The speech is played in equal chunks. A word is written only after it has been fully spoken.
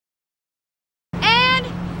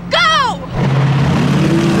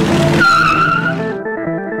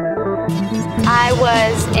I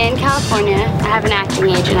was in California. I have an acting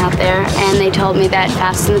agent out there, and they told me that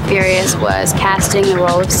Fast and the Furious was casting the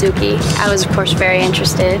role of Suki. I was, of course, very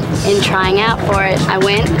interested in trying out for it. I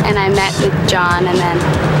went and I met with John, and then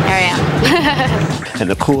here I am. And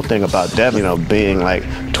the cool thing about Deb, you know, being like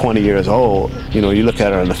 20 years old, you know, you look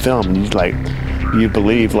at her in the film, you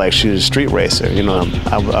believe like she's a street racer. You know,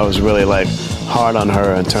 I was really like hard on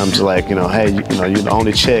her in terms of like, you know, hey, you know, you're the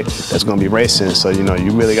only chick that's gonna be racing, so you know,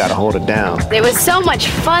 you really gotta hold it down. It was so much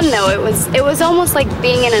fun though. It was almost like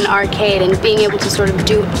being in an arcade and being able to sort of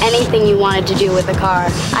do anything you wanted to do with a car.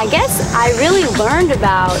 I guess I really learned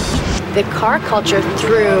about the car culture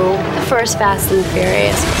through the first Fast and the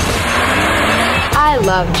Furious. I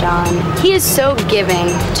love John. He is so giving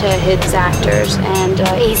to his actors, and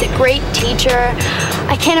he's a great teacher.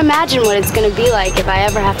 I can't imagine what it's going to be like if I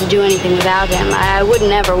ever have to do anything without him. I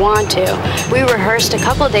wouldn't ever want to. We rehearsed a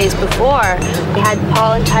couple days before. We had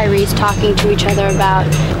Paul and Tyrese talking to each other about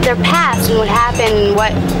their past and what happened and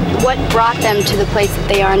what brought them to the place that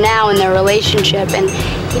they are now in their relationship. And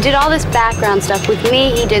he did all this background stuff. With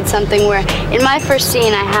me, he did something where in my first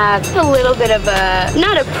scene I have a little bit of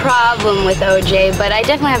not a problem with OJ, but I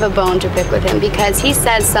definitely have a bone to pick with him because he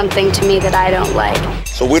says something to me that I don't like.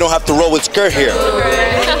 So we don't have to roll with skirt here.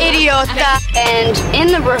 Idiota. And in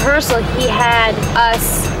the rehearsal, he had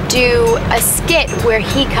us do a skit where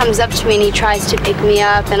he comes up to me and he tries to pick me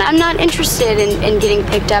up, and I'm not interested in getting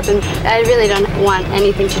picked up, and I really don't want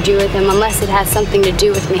anything to do with him unless it has something to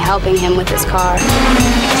do with me helping him with his car.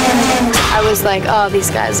 I was like, oh,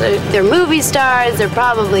 these guys, they're movie stars, they're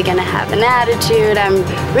probably gonna have an attitude, I'm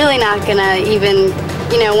really not gonna even,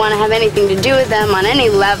 you know, want to have anything to do with them on any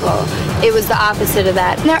level. It was the opposite of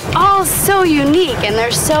that. And they're all so unique, and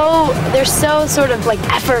they're so sort of like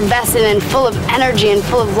effervescent and full of energy and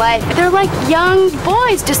full of life. They're like young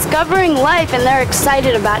boys discovering life, and they're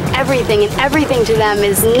excited about everything, and everything to them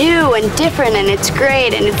is new and different, and it's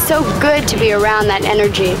great, and it's so good to be around that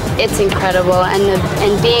energy. It's incredible,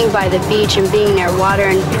 and being by the beach and being near water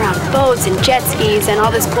and around boats and jet skis and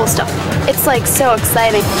all this cool stuff, it's like so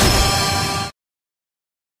exciting.